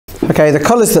Okay, The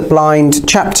Colours That Blind,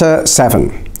 Chapter 7.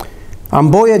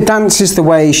 Amboya dances the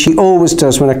way she always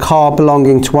does when a car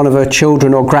belonging to one of her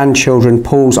children or grandchildren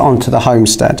pulls onto the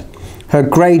homestead. Her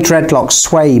grey dreadlocks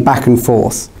sway back and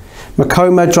forth.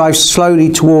 Makoma drives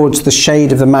slowly towards the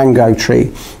shade of the mango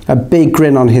tree, a big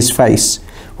grin on his face,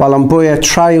 while Amboya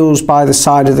trails by the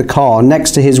side of the car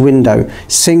next to his window,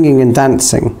 singing and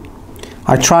dancing.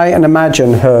 I try and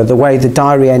imagine her the way the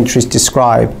diary entries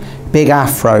describe: big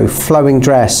afro, flowing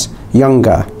dress,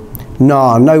 younger.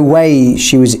 Nah, no way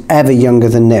she was ever younger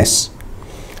than this.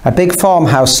 A big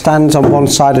farmhouse stands on one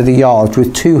side of the yard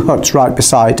with 2 huts right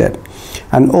beside it,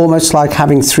 and almost like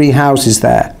having 3 houses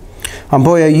there.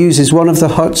 Amboya uses one of the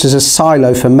huts as a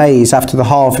silo for maize after the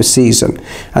harvest season,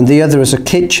 and the other as a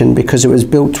kitchen because it was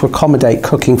built to accommodate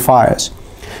cooking fires.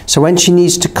 So when she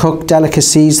needs to cook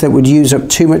delicacies that would use up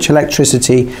too much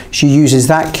electricity, she uses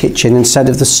that kitchen instead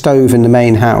of the stove in the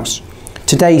main house.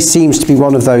 Today seems to be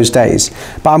one of those days,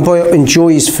 but Amboya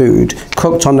enjoys food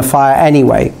cooked on the fire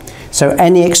anyway, so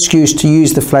any excuse to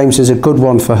use the flames is a good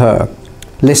one for her.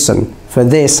 Listen, for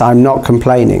this I'm not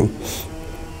complaining.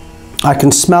 I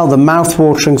can smell the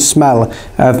mouth-watering smell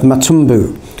of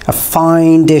matumbu, a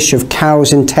fine dish of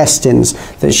cow's intestines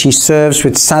that she serves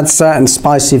with salsa and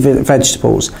spicy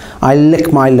vegetables. I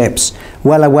lick my lips,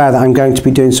 well aware that I'm going to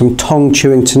be doing some tongue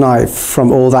chewing tonight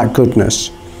from all that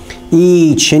goodness.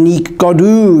 Ee, Chinik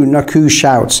Godu, Naku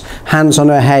shouts, hands on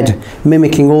her head,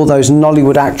 mimicking all those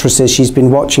Nollywood actresses she's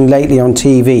been watching lately on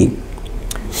TV.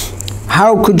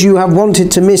 How could you have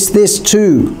wanted to miss this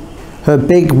too? Her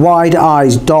big wide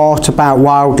eyes dart about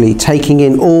wildly, taking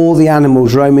in all the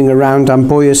animals roaming around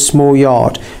Amboya's small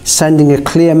yard, sending a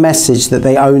clear message that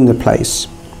they own the place.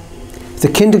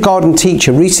 The kindergarten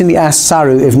teacher recently asked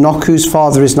Saru if Noku's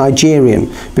father is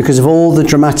Nigerian because of all the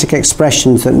dramatic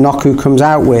expressions that Noku comes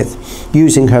out with,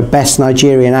 using her best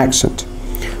Nigerian accent.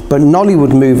 But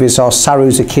Nollywood movies are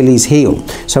Saru's Achilles heel,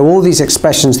 so all these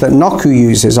expressions that Noku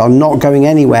uses are not going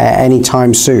anywhere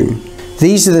anytime soon.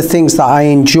 These are the things that I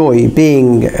enjoy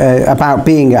about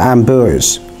being at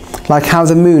Amboya's, like how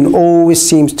the moon always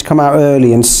seems to come out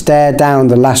early and stare down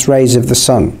the last rays of the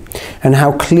sun, and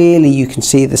how clearly you can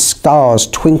see the stars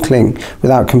twinkling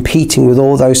without competing with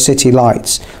all those city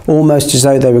lights, almost as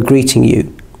though they were greeting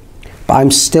you. But I'm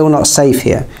still not safe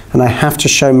here, and I have to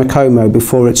show Makoma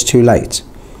before it's too late.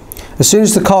 As soon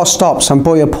as the car stops,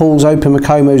 Amboya pulls open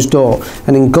Makomo's door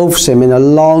and engulfs him in a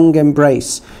long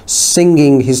embrace,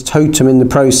 singing his totem in the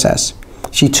process.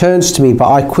 She turns to me, but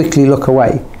I quickly look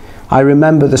away. I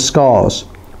remember the scars,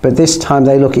 but this time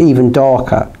they look even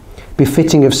darker,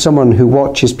 befitting of someone who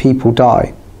watches people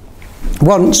die.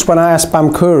 Once, when I asked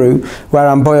Bamkuru where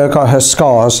Amboya got her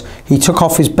scars, he took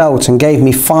off his belt and gave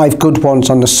me 5 good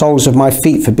ones on the soles of my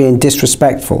feet for being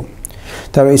disrespectful.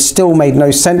 Though it still made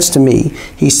no sense to me,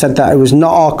 he said that it was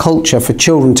not our culture for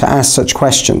children to ask such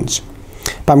questions.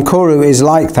 Bamkuru is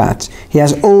like that. He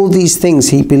has all these things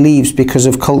he believes because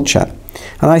of culture,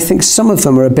 and I think some of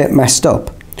them are a bit messed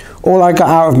up. All I got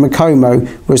out of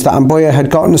Makoma was that Amboya had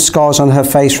gotten the scars on her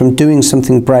face from doing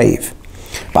something brave.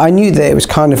 But I knew that it was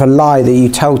kind of a lie that you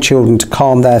tell children to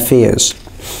calm their fears.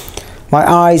 My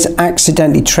eyes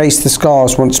accidentally traced the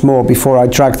scars once more before I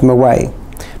dragged them away.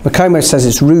 Makoma says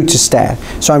it's rude to stare,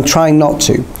 so I'm trying not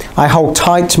to. I hold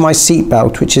tight to my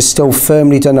seatbelt, which is still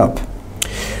firmly done up.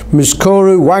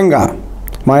 Muskoru Wanga.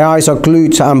 My eyes are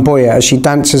glued to Amboya as she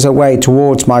dances away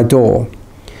towards my door.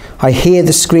 I hear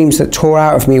the screams that tore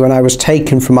out of me when I was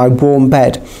taken from my warm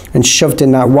bed and shoved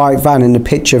in that white van in the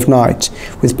pitch of night,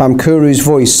 with Bamkuru's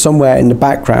voice somewhere in the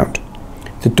background.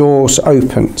 The doors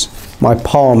opened. My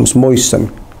palms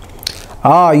moisten.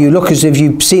 Ah, you look as if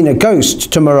you've seen a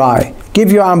ghost, Tumurai.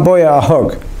 Give your Amboya a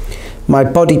hug. My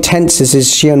body tenses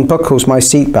as she unbuckles my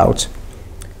seatbelt.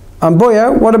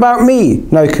 Amboya, what about me?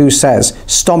 Noku says,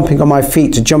 stomping on my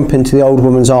feet to jump into the old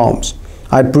woman's arms.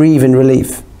 I breathe in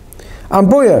relief.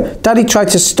 Amboya, Daddy tried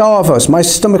to starve us. My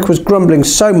stomach was grumbling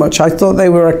so much I thought they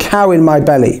were a cow in my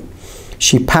belly.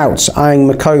 She pouts, eyeing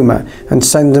Makoma and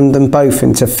sending them both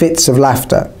into fits of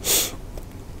laughter.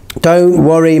 Don't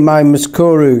worry, my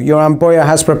Muskuru. Your Amboya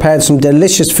has prepared some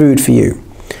delicious food for you.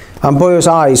 Amboya's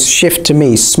eyes shift to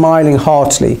me, smiling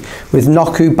heartily, with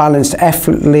Noku balanced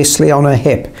effortlessly on her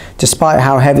hip, despite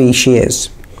how heavy she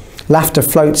is. Laughter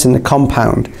floats in the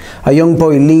compound. A young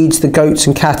boy leads the goats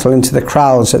and cattle into the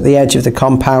kraals at the edge of the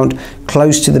compound,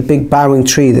 close to the big bowing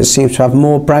tree that seems to have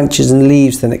more branches and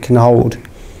leaves than it can hold.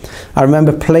 I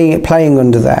remember playing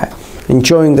under there,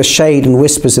 enjoying the shade and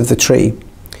whispers of the tree.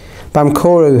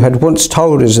 Bamkuru had once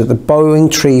told us that the bowing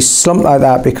tree slumped like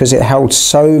that because it held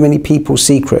so many people's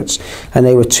secrets and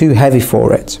they were too heavy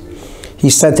for it. He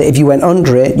said that if you went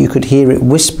under it, you could hear it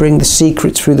whispering the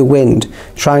secrets through the wind,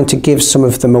 trying to give some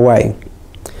of them away.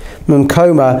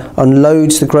 Mkoma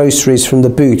unloads the groceries from the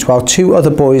boot while two other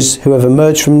boys who have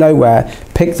emerged from nowhere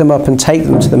pick them up and take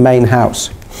them to the main house.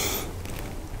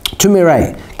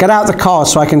 Tumire, get out the car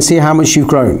so I can see how much you've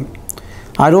grown.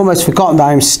 I'd almost forgotten that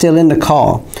I'm still in the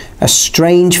car. A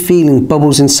strange feeling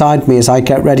bubbles inside me as I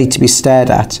get ready to be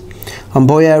stared at.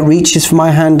 Amboya reaches for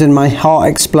my hand and my heart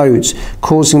explodes,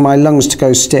 causing my lungs to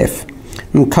go stiff.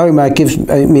 Mkoma gives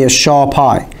me a sharp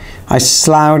eye. I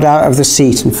slide out of the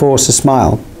seat and force a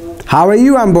smile. How are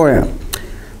you, Amboya?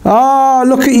 Ah,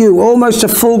 look at you, almost a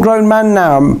full-grown man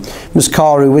now,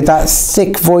 Muskaru, with that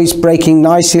thick voice breaking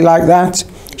nicely like that.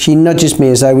 She nudges me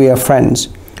as though we are friends.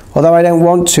 Although I don't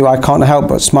want to, I can't help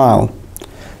but smile.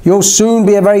 You'll soon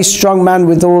be a very strong man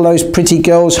with all those pretty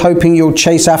girls hoping you'll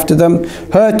chase after them.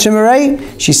 Her, Tumire?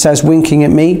 She says, winking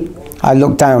at me. I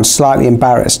look down, slightly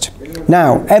embarrassed.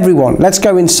 Now, everyone, let's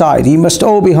go inside. You must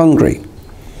all be hungry.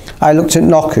 I looked at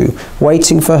Noku,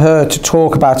 waiting for her to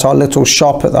talk about our little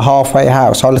shop at the halfway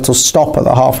house, our little stop at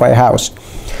the halfway house.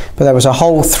 But there was a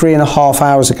whole 3.5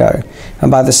 hours ago,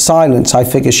 and by the silence I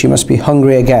figure she must be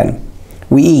hungry again.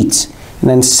 We eat, and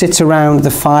then sit around the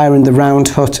fire in the round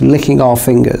hut licking our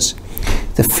fingers.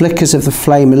 The flickers of the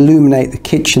flame illuminate the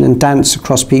kitchen and dance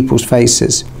across people's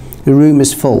faces. The room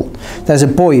is full. There's a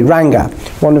boy, Ranga,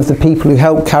 one of the people who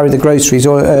helped carry the groceries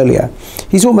earlier.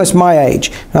 He's almost my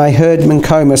age, and I heard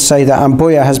Mkoma say that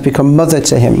Amboya has become mother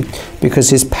to him because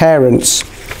his parents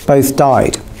both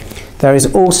died. There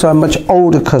is also a much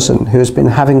older cousin who has been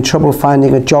having trouble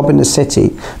finding a job in the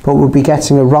city, but will be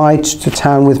getting a ride to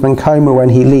town with Mkoma when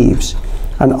he leaves.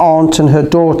 An aunt and her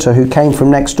daughter who came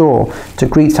from next door to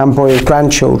greet Amboya's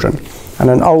grandchildren, and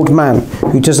an old man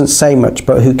who doesn't say much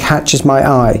but who catches my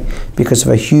eye because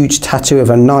of a huge tattoo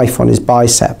of a knife on his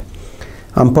bicep.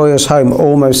 Amboya's home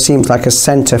almost seems like a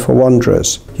centre for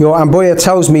wanderers. Your Amboya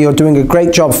tells me you're doing a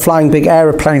great job flying big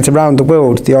aeroplanes around the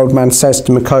world, the old man says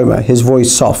to Mkoma, his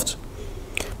voice soft.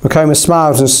 Mkoma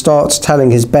smiles and starts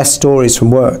telling his best stories from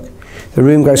work. The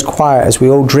room goes quiet as we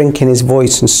all drink in his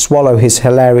voice and swallow his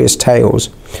hilarious tales.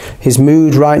 His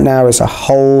mood right now is a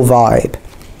whole vibe.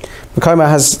 Mkoma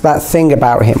has that thing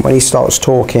about him when he starts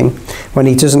talking, when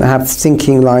he doesn't have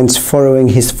thinking lines furrowing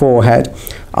his forehead.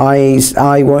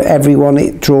 Everyone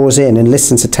it draws in and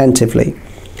listens attentively.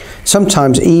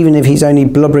 Sometimes, even if he's only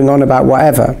blubbering on about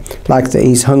whatever, like that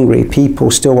he's hungry, people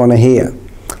still want to hear.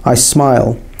 I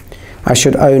smile. I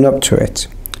should own up to it.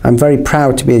 I'm very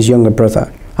proud to be his younger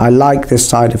brother. I like this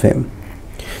side of him.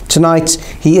 Tonight,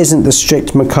 he isn't the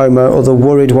strict Mkoma or the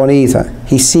worried one either.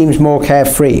 He seems more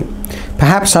carefree.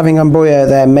 Perhaps having Amboya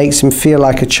there makes him feel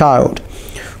like a child.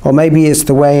 Or maybe it's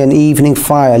the way an evening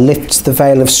fire lifts the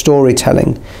veil of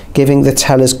storytelling, giving the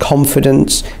tellers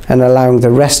confidence and allowing the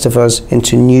rest of us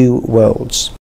into new worlds.